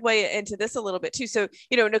wanted to segue into this a little bit too. So,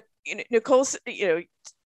 Nicole's,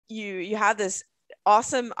 you have this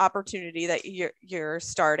awesome opportunity that you're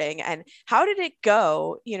starting, and how did it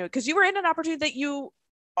go? Because you were in an opportunity that you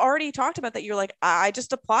already talked about, that you're like, I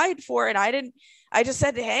just applied for, and I just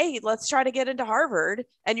said, hey, let's try to get into Harvard,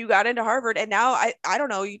 and you got into Harvard, and now I don't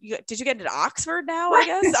know, did you get into Oxford now? I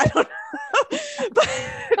guess I don't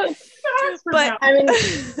know. but I mean,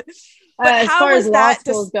 as far as law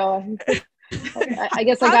schools go, I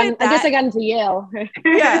guess I got into Yale.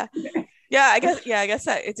 Yeah, I guess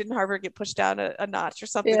that it didn't Harvard get pushed down a notch or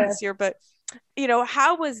something this year. But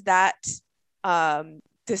how was that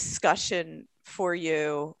discussion for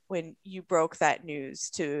you when you broke that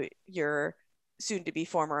news to your soon-to-be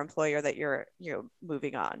former employer that you're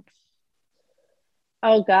moving on?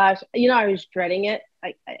 Oh gosh, I was dreading it.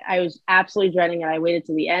 I was absolutely dreading it. I waited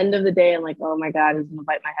to the end of the day. I'm like, oh my God, he's gonna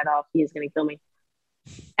bite my head off. He's gonna kill me.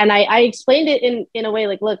 And I explained it in a way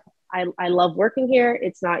like, look, I love working here.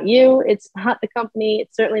 It's not you. It's not the company.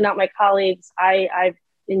 It's certainly not my colleagues. I've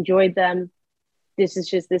enjoyed them. This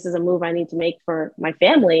is a move I need to make for my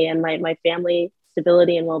family and my family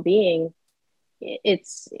stability and well-being.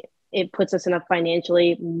 It puts us in a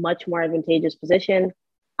financially much more advantageous position.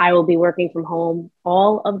 I will be working from home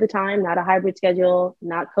all of the time, not a hybrid schedule,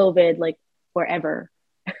 not COVID, like forever.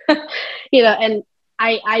 And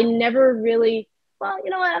I never really, well,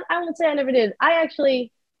 I won't say I never did.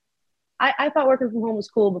 I thought working from home was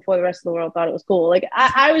cool before the rest of the world thought it was cool. Like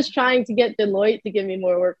I was trying to get Deloitte to give me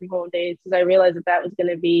more work from home days, because I realized that was going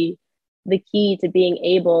to be the key to being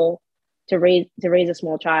able to raise a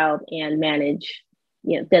small child and manage,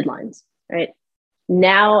 deadlines, right?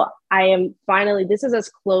 Now I am finally, this is as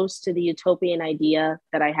close to the utopian idea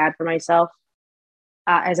that I had for myself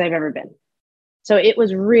as I've ever been. So it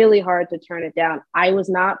was really hard to turn it down. I was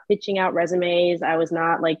not pitching out resumes. I was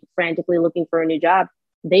not like frantically looking for a new job.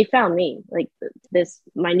 They found me. Like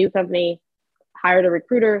my new company hired a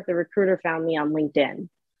recruiter. The recruiter found me on LinkedIn.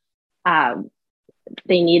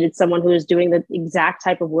 They needed someone who was doing the exact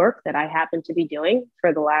type of work that I happened to be doing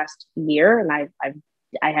for the last year, and I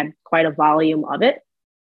had quite a volume of it.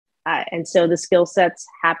 And so the skill sets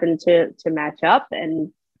happened to match up,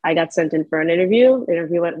 and I got sent in for an interview. The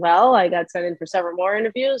interview went well. I got sent in for several more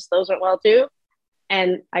interviews. Those went well too.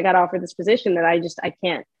 And I got offered this position that I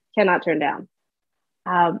cannot turn down.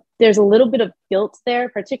 There's a little bit of guilt there,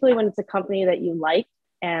 particularly when it's a company that you like,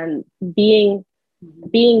 and being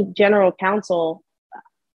general counsel,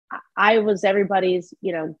 I was everybody's,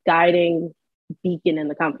 guiding beacon in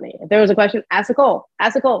the company. If there was a question, ask Nicole,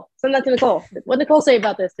 send that to Nicole. What did Nicole say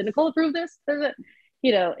about this? Did Nicole approve this?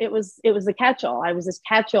 It was the catch-all. I was this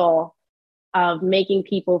catch-all of making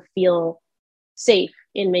people feel safe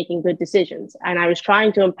in making good decisions. And I was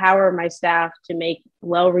trying to empower my staff to make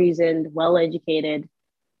well-reasoned, well-educated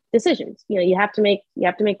decisions. You have to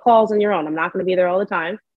make calls on your own. I'm not going to be there all the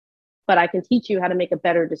time, but I can teach you how to make a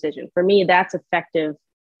better decision. For me, that's effective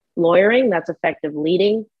lawyering. That's effective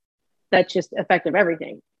leading. That's just effective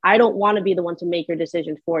everything. I don't want to be the one to make your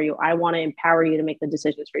decisions for you. I want to empower you to make the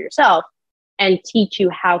decisions for yourself and teach you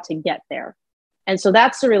how to get there. And so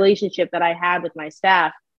that's the relationship that I had with my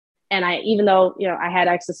staff. And even though, I had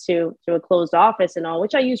access to a closed office and all,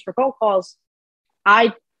 which I used for phone calls,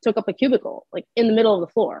 I took up a cubicle, like in the middle of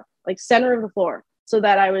the floor, like center of the floor, so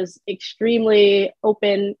that I was extremely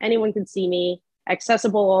open. Anyone could see me,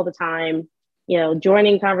 accessible all the time,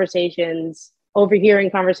 joining conversations, overhearing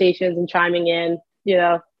conversations and chiming in.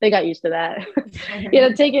 They got used to that.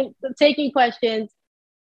 Taking questions,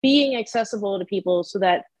 being accessible to people so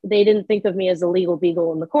that they didn't think of me as a legal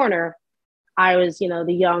beagle in the corner. I was, the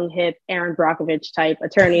young, hip Aaron Brockovich type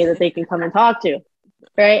attorney that they can come and talk to,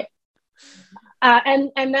 right?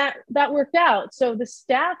 And that worked out. So the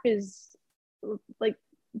staff is like,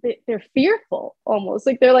 they're fearful almost.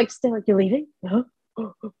 Like they're like, still, you're leaving? No.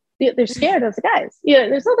 They're scared of the guys.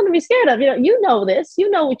 There's nothing to be scared of. You know this.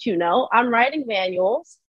 You know what you know. I'm writing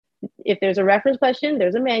manuals. If there's a reference question,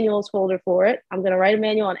 there's a manuals folder for it. I'm going to write a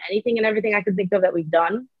manual on anything and everything I could think of that we've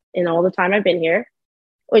done in all the time I've been here,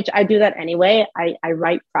 which I do that anyway. I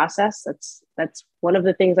write process. That's one of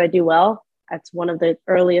the things I do well. That's one of the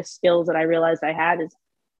earliest skills that I realized I had is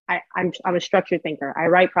I'm a structured thinker. I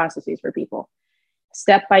write processes for people.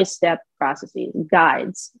 Step-by-step processes,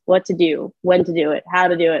 guides, what to do, when to do it, how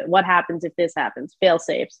to do it, what happens if this happens, fail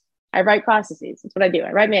safes. I write processes. That's what I do.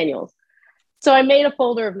 I write manuals. So I made a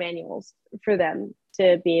folder of manuals for them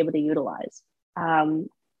to be able to utilize. The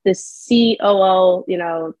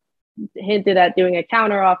COO, hinted at doing a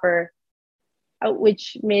counter offer,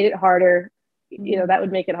 which made it harder. That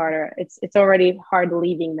would make it harder. It's already hard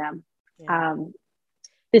leaving them. Yeah.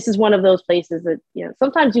 This is one of those places that,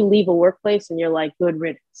 sometimes you leave a workplace and you're like, good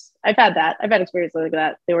riddance. I've had experiences like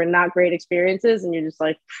that. They were not great experiences. And you're just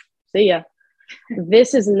like, see ya.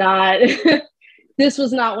 This was not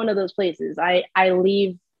one of those places. I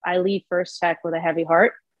leave First Tech with a heavy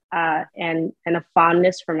heart and a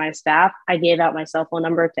fondness for my staff. I gave out my cell phone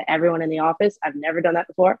number to everyone in the office. I've never done that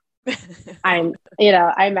before. I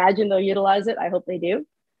imagine they'll utilize it. I hope they do.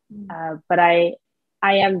 But I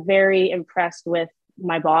am very impressed with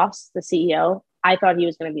my boss, the CEO. I thought he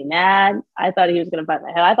was going to be mad. I thought he was going to bite my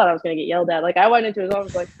head. I thought I was going to get yelled at. Like I went into his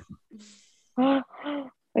office like, I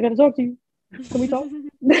got to talk to you. Can we talk?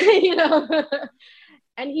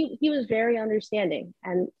 And he was very understanding.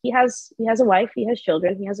 And he has a wife. He has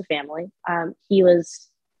children. He has a family. He was,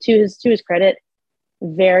 to his credit,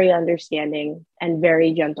 very understanding and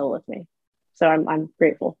very gentle with me. So I'm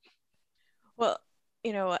grateful. Well,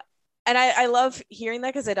 and I love hearing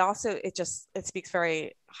that because it speaks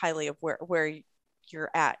very highly of where you're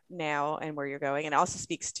at now and where you're going. And it also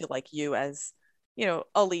speaks to like you as,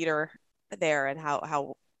 a leader there and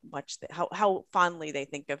how fondly they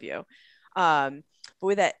think of you. But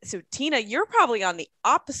with that, so Tina, you're probably on the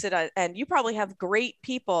opposite end. You probably have great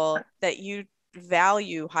people that you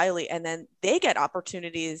value highly, and then they get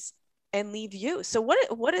opportunities and leave you. So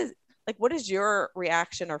what is your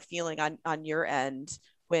reaction or feeling on your end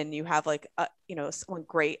when you have like someone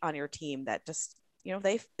great on your team that just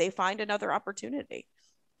they find another opportunity?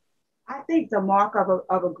 I think the mark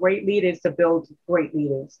of a great leader is to build great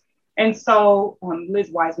leaders. And so Liz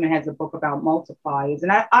Wiseman has a book about multipliers.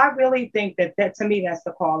 And I really think that to me, that's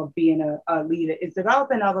the call of being a leader, is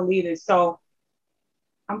developing other leaders. So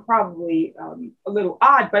I'm probably a little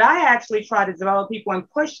odd, but I actually try to develop people and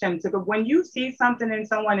push them to go. When you see something in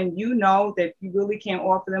someone and you know that you really can't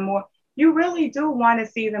offer them more, you really do want to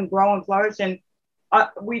see them grow and flourish. And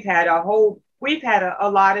we've had a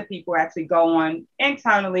lot of people actually go on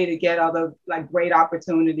internally to get other like great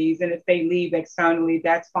opportunities. And if they leave externally,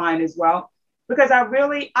 that's fine as well. Because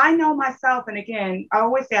I know myself. And again, I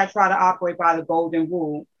always say I try to operate by the golden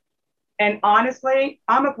rule. And honestly,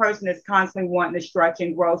 I'm a person that's constantly wanting to stretch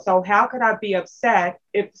and grow. So how could I be upset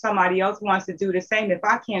if somebody else wants to do the same if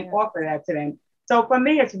I can't offer that to them? So for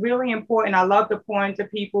me, it's really important. I love to pour into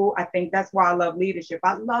people. I think that's why I love leadership.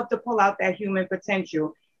 I love to pull out that human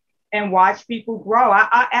potential and watch people grow.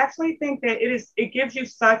 I actually think that it gives you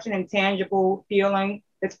such an intangible feeling.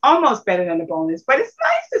 It's almost better than a bonus, but it's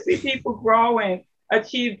nice to see people grow and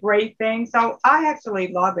achieve great things. So I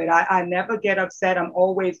actually love it. I never get upset. I'm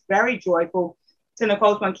always very joyful. To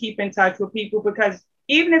Nicole's point, keep in touch with people, because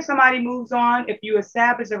even if somebody moves on, if you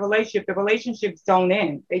establish a relationship, the relationships don't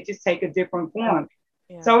end. They just take a different form.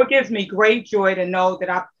 Yeah. So it gives me great joy to know that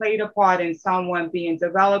I played a part in someone being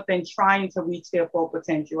developed and trying to reach their full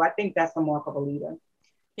potential. I think that's the mark of a leader.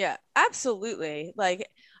 Yeah, absolutely. Like,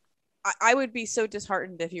 I would be so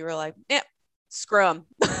disheartened if you were like, yeah, screw them.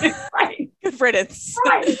 Right. Good riddance.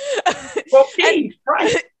 Right. Well,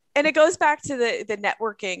 right. And it goes back to the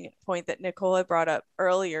networking point that Nicole had brought up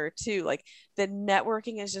earlier too. Like, the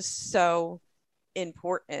networking is just so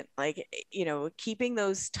important. Like, you know, keeping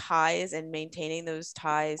those ties and maintaining those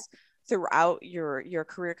ties throughout your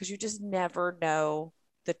career, because you just never know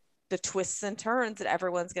the twists and turns that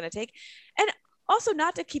everyone's going to take. And also,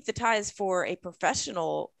 not to keep the ties for a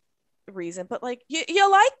professional reason, but like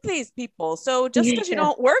you like these people, so just because you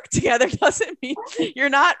don't work together doesn't mean you're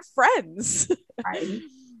not friends. Right.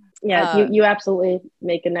 Yeah, you absolutely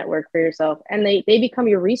make a network for yourself, and they become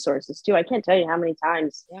your resources too. I can't tell you how many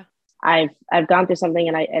times I've gone through something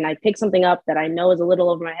and I pick something up that I know is a little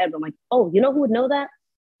over my head, but I'm like, oh, you know who would know that?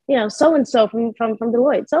 You know, so and so from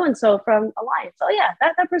Deloitte, so and so from Alliance. Oh yeah,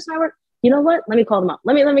 that person I work. You know what? Let me call them up.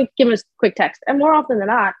 Let me give them a quick text. And more often than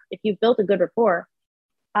not, if you've built a good rapport,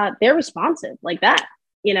 they're responsive like that.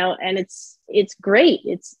 You know, and it's great.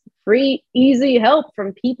 It's free, easy help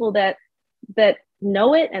from people that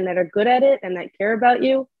know it and that are good at it and that care about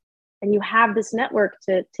you. And you have this network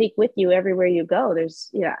to take with you everywhere you go.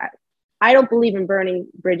 I don't believe in burning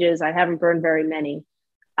bridges. I haven't burned very many.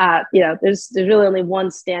 There's really only one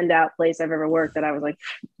standout place I've ever worked that I was like,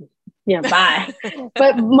 bye.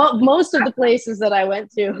 But most of the places that I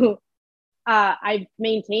went to, I've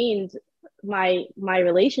maintained my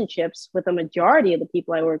relationships with a majority of the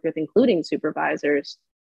people I work with, including supervisors.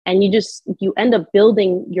 And you end up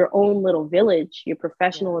building your own little village, your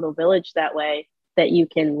professional little village that way, that you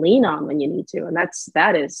can lean on when you need to. And that's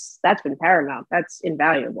been paramount. That's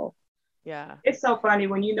invaluable. Yeah. It's so funny.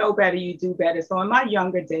 When you know better, you do better. So in my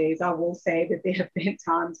younger days, I will say that there have been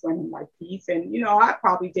times when I'm like, peace. And, I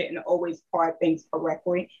probably didn't always part things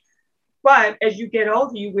correctly. But as you get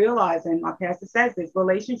older, you realize, and my pastor says this,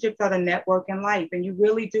 relationships are the network in life. And you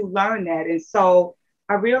really do learn that. And so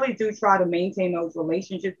I really do try to maintain those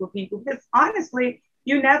relationships with people, because honestly,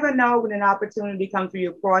 you never know when an opportunity comes through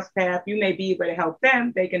your cross path. You may be able to help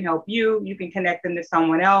them. They can help you. You can connect them to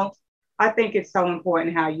someone else. I think it's so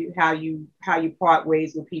important how you part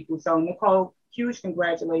ways with people. So Nicole, huge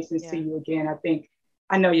congratulations to you again.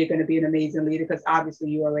 I know you're going to be an amazing leader, because obviously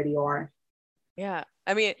you already are. Yeah.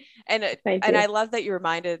 I mean, and I love that you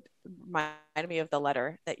reminded me of the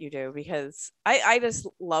letter that you do, because I just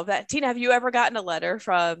love that. Tina, have you ever gotten a letter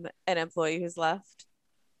from an employee who's left?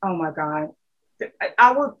 Oh my God.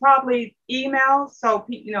 I would probably email. So,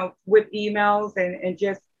 with emails and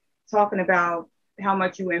just talking about how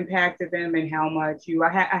much you impacted them and how much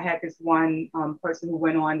I had this one person who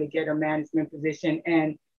went on to get a management position,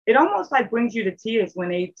 and it almost like brings you to tears when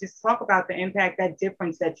they just talk about the impact, that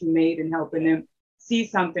difference that you made in helping them see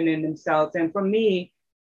something in themselves. And for me,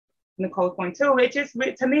 Nicole's point too,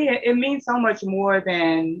 to me, it means so much more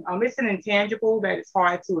than, it's an intangible that it's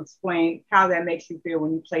hard to explain how that makes you feel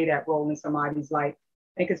when you play that role in somebody's life.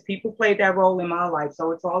 And because people played that role in my life.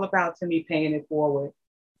 So it's all about, to me, paying it forward.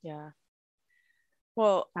 Yeah.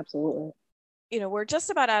 Well, absolutely. We're just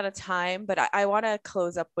about out of time, but I want to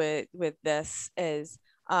close up with this is,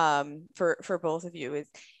 for both of you is,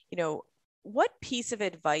 what piece of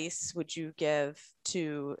advice would you give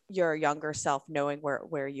to your younger self, knowing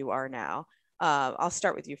where you are now? I'll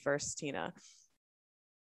start with you first, Tina.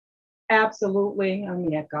 Absolutely. I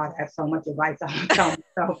mean, God, I have so much advice on myself.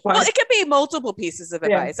 Well, it could be multiple pieces of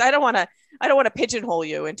advice. I don't want to pigeonhole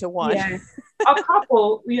you into one. Yeah. A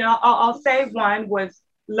couple, I'll say one was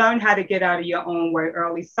learn how to get out of your own way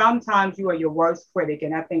early. Sometimes you are your worst critic.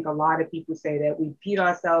 And I think a lot of people say that we beat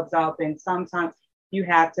ourselves up, and sometimes you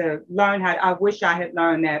have to learn how I wish I had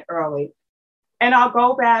learned that early. And I'll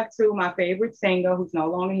go back to my favorite singer who's no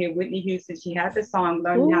longer here, Whitney Houston. She had the song,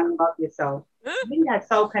 Learning How to Love Yourself. We got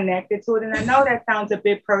so connected to it. And I know that sounds a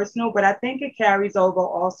bit personal, but I think it carries over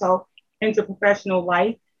also into professional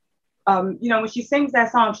life. When she sings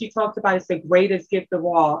that song, she talks about it's the greatest gift of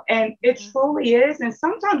all. And it truly is. And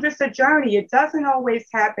sometimes it's a journey. It doesn't always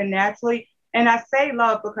happen naturally. And I say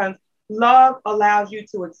love because love allows you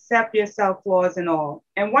to accept yourself, flaws and all.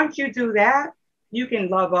 And once you do that, you can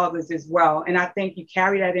love others as well. And I think you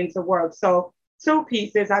carry that into work. So 2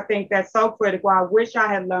 pieces, I think that's so critical. I wish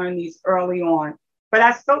I had learned these early on, but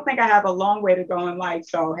I still think I have a long way to go in life.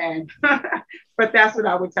 So, hey, but that's what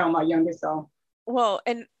I would tell my younger self. Well,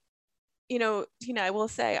 and Tina, I will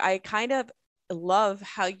say, I kind of love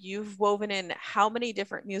how you've woven in how many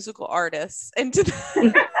different musical artists into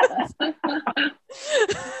the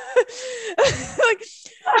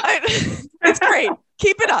it's great.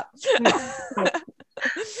 Keep it up.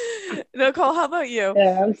 Nicole, how about you?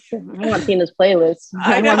 Yeah, I want Tina's playlist.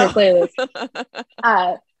 I want her playlist.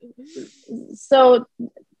 So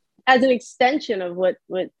as an extension of what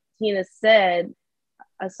Tina said,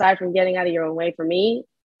 aside from getting out of your own way, for me,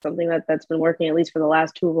 something that's been working at least for the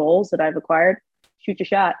last 2 roles that I've acquired, shoot your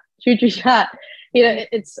shot.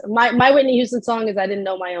 It's my Whitney Houston song is I Didn't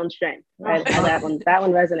Know My Own Strength. Right? That one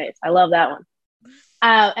resonates. I love that one.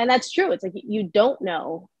 And that's true. It's like you don't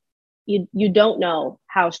know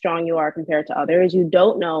how strong you are compared to others. You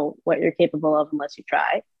don't know what you're capable of unless you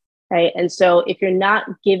try. Right. And so if you're not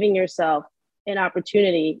giving yourself an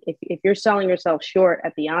opportunity, if you're selling yourself short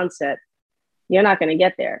at the onset, you're not going to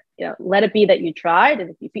get there. Let it be that you tried.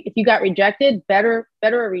 And if you got rejected, better a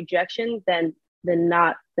rejection than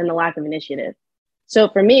the lack of initiative. So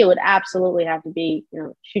for me, it would absolutely have to be,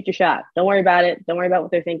 shoot your shot. Don't worry about it. Don't worry about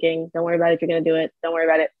what they're thinking. Don't worry about if you're going to do it. Don't worry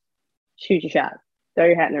about it. Shoot your shot. Throw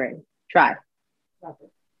your hat in the ring. Try.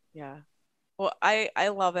 Yeah. Well, I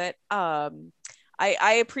love it.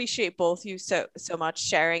 I appreciate both you so much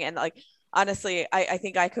sharing. And like, honestly, I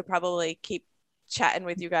think I could probably keep chatting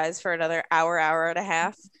with you guys for another hour and a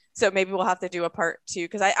half. So maybe we'll have to do a part 2,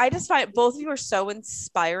 because I just find both of you are so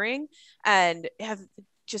inspiring and have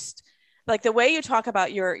just like the way you talk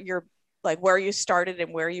about your like where you started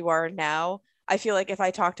and where you are now. I feel like if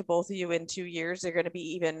I talk to both of you in 2 years, they're going to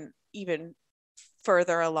be even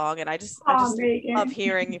further along. And I just love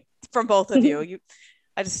hearing from both of you.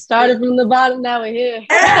 I just started from the bottom. Now we're here.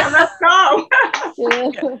 Yeah, let's go.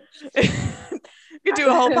 You could do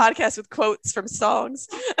a whole podcast with quotes from songs.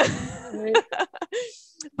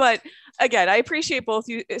 But again, I appreciate both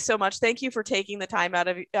you so much. Thank you for taking the time out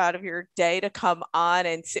of your day to come on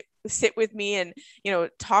and sit with me and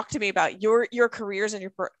talk to me about your careers and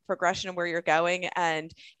your progression and where you're going.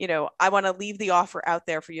 And I want to leave the offer out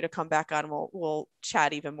there for you to come back on. And we'll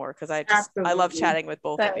chat even more, because I love chatting with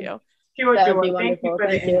both of you. Sure, thank you for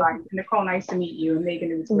the invite. Nicole, nice to meet you. And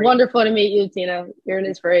Megan, it was great. Wonderful to meet you, Tina. You're an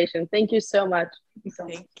inspiration. Thank you so much.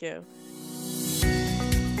 Thank you.